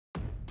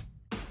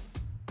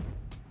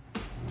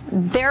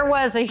There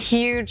was a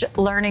huge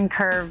learning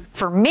curve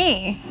for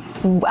me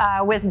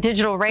with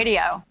digital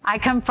radio. I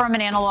come from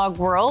an analog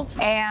world,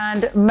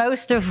 and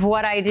most of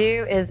what I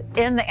do is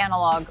in the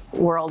analog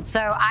world. So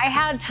I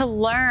had to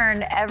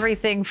learn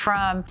everything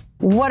from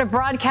what a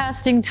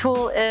broadcasting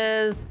tool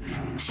is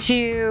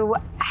to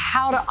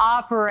how to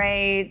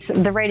operate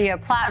the radio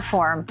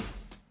platform.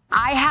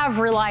 I have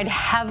relied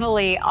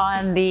heavily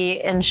on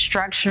the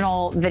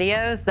instructional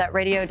videos that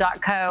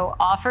Radio.co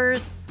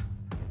offers.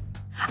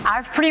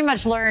 I've pretty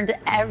much learned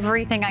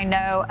everything I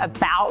know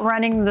about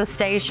running the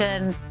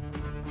station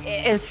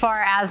as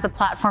far as the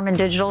platform and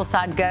digital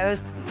side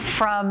goes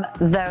from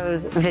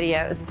those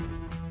videos.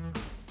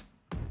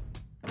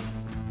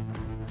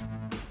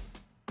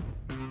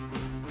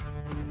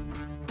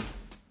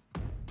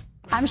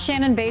 I'm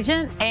Shannon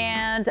Bajent,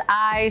 and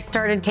I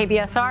started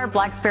KBSR,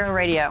 Black Sparrow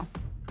Radio.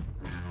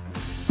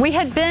 We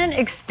had been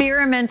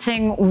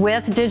experimenting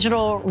with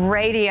digital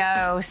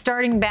radio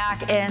starting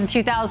back in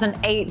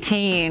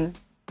 2018.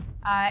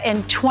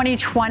 In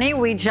 2020,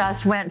 we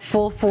just went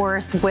full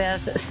force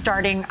with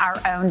starting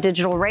our own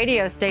digital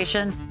radio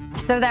station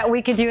so that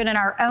we could do it in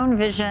our own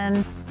vision,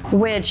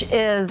 which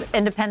is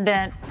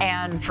independent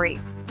and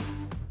free.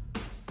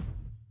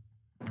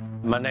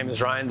 My name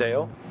is Ryan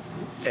Dale,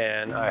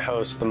 and I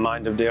host the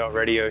Mind of Dale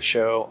radio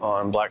show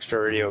on Black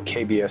Sparrow Radio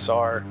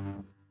KBSR.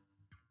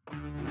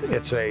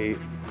 It's a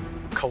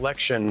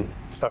collection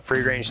of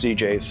free-range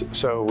DJs.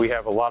 So we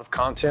have a lot of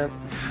content,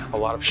 a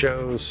lot of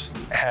shows,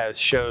 has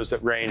shows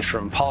that range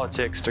from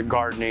politics to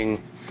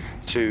gardening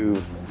to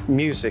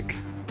music.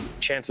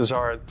 Chances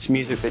are it's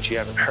music that you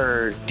haven't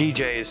heard,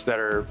 DJs that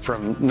are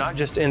from not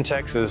just in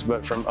Texas,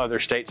 but from other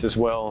states as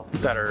well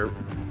that are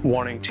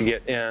wanting to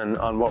get in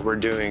on what we're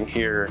doing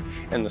here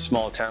in the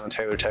small town of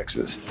Taylor,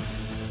 Texas.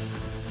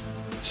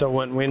 So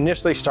when we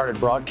initially started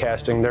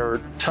broadcasting, there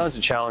were tons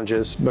of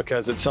challenges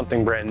because it's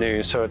something brand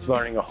new. So it's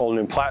learning a whole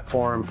new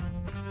platform.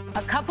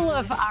 A couple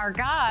of our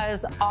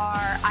guys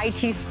are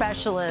IT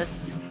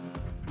specialists.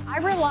 I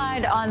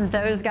relied on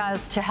those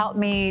guys to help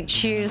me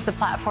choose the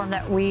platform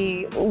that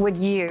we would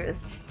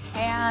use.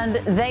 And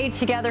they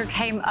together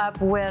came up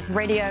with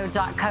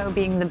Radio.co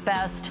being the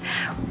best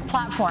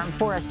platform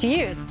for us to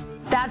use.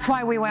 That's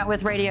why we went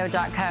with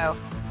Radio.co.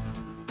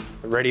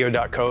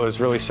 Radio.co is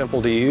really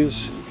simple to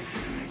use.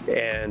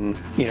 And,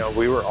 you know,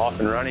 we were off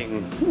and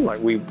running. Like,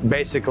 we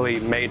basically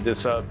made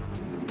this up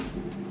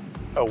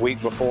a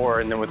week before,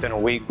 and then within a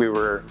week we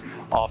were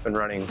off and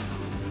running.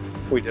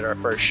 We did our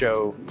first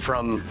show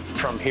from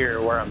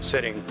here where I'm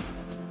sitting.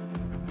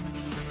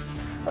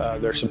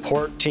 Their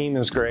support team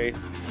is great.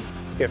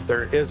 If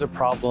there is a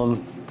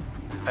problem,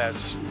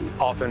 as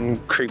often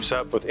creeps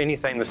up with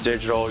anything that's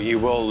digital, you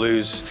will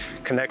lose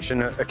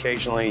connection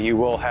occasionally. You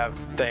will have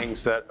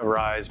things that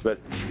arise, but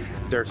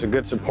there's a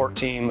good support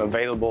team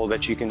available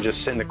that you can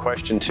just send a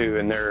question to,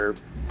 and they're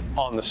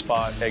on the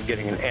spot at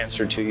getting an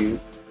answer to you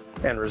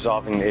and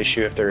resolving the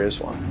issue if there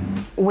is one.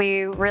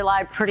 We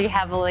rely pretty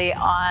heavily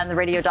on the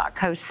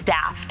Radio.co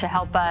staff to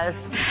help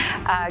us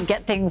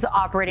get things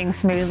operating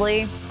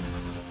smoothly.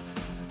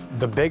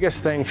 The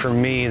biggest thing for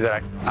me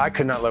that I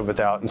could not live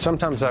without, and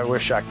sometimes I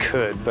wish I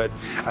could, but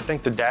I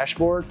think the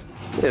dashboard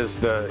is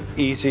the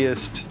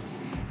easiest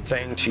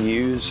thing to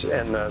use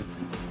and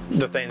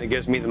the thing that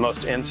gives me the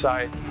most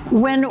insight.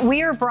 When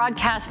we are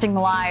broadcasting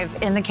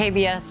live in the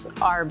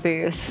KBSR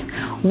booth,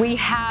 we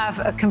have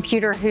a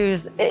computer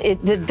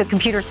the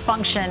computer's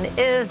function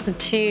is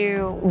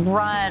to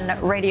run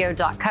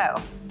Radio.co.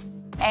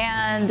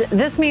 And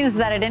this means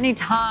that at any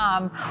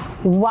time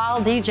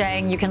while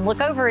DJing, you can look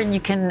over and you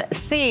can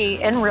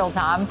see in real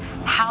time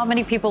how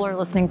many people are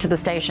listening to the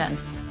station.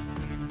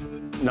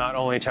 Not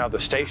only to how the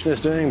station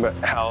is doing, but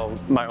how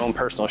my own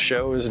personal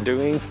show is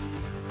doing.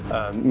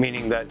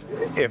 Meaning that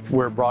if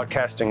we're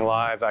broadcasting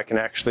live, I can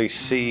actually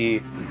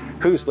see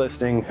who's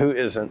listening, who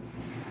isn't.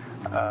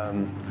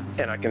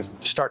 And I can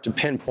start to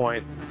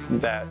pinpoint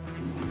that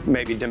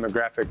maybe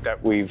demographic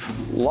that we've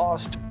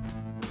lost.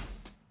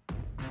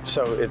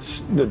 So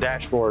the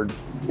dashboard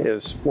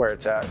is where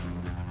it's at.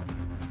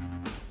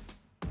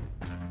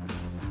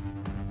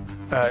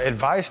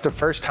 Advice to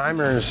first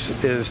timers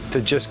is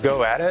to just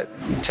go at it.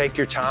 Take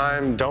your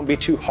time. Don't be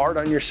too hard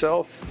on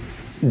yourself.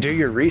 Do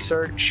your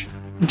research.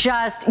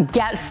 Just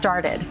get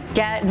started.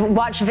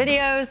 Watch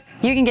videos.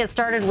 You can get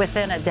started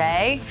within a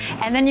day,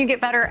 and then you get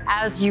better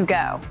as you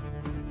go.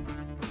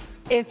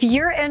 If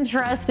you're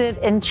interested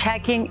in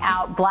checking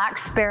out Black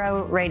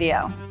Sparrow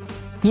Radio,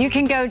 you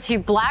can go to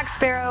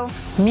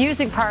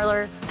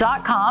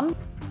blacksparrowmusicparlor.com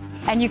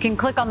and you can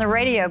click on the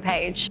radio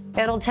page.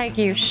 It'll take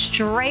you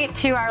straight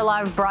to our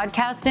live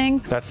broadcasting.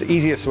 That's the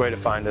easiest way to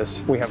find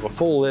us. We have a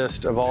full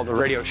list of all the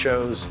radio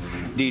shows,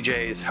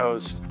 DJs,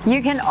 hosts.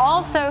 You can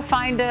also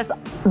find us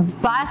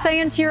by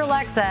saying to your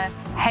Alexa,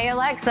 "Hey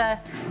Alexa,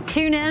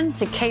 tune in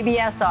to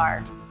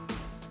KBSR."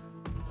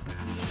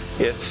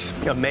 It's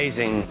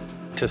amazing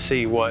to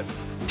see what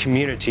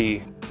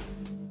community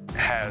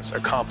has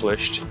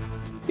accomplished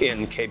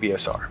in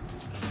KBSR.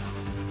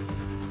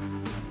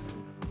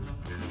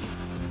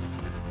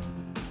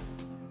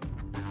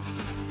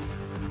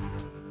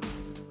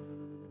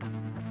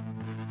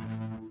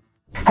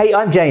 Hey,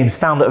 I'm James,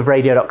 founder of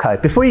Radio.co.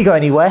 Before you go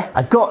anywhere,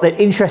 I've got an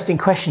interesting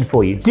question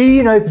for you. Do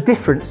you know the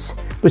difference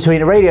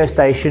between a radio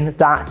station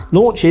that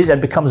launches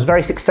and becomes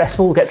very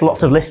successful, gets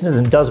lots of listeners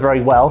and does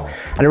very well,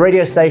 and a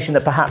radio station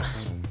that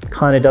perhaps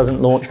kind of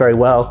doesn't launch very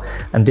well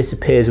and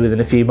disappears within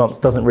a few months,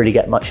 doesn't really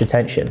get much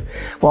attention?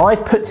 Well,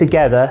 I've put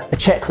together a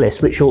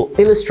checklist which will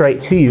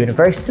illustrate to you in a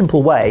very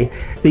simple way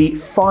the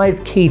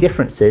 5 key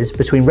differences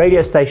between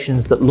radio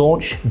stations that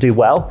launch, do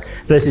well,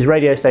 versus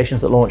radio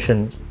stations that launch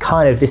and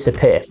kind of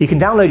disappear. You can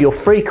download your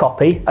free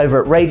copy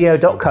over at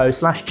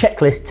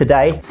radio.co/checklist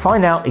today.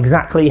 Find out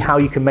exactly how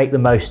you can make the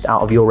most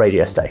out of your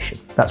radio station.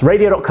 That's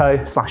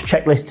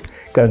radio.co/checklist.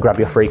 Go and grab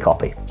your free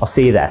copy. I'll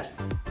see you there.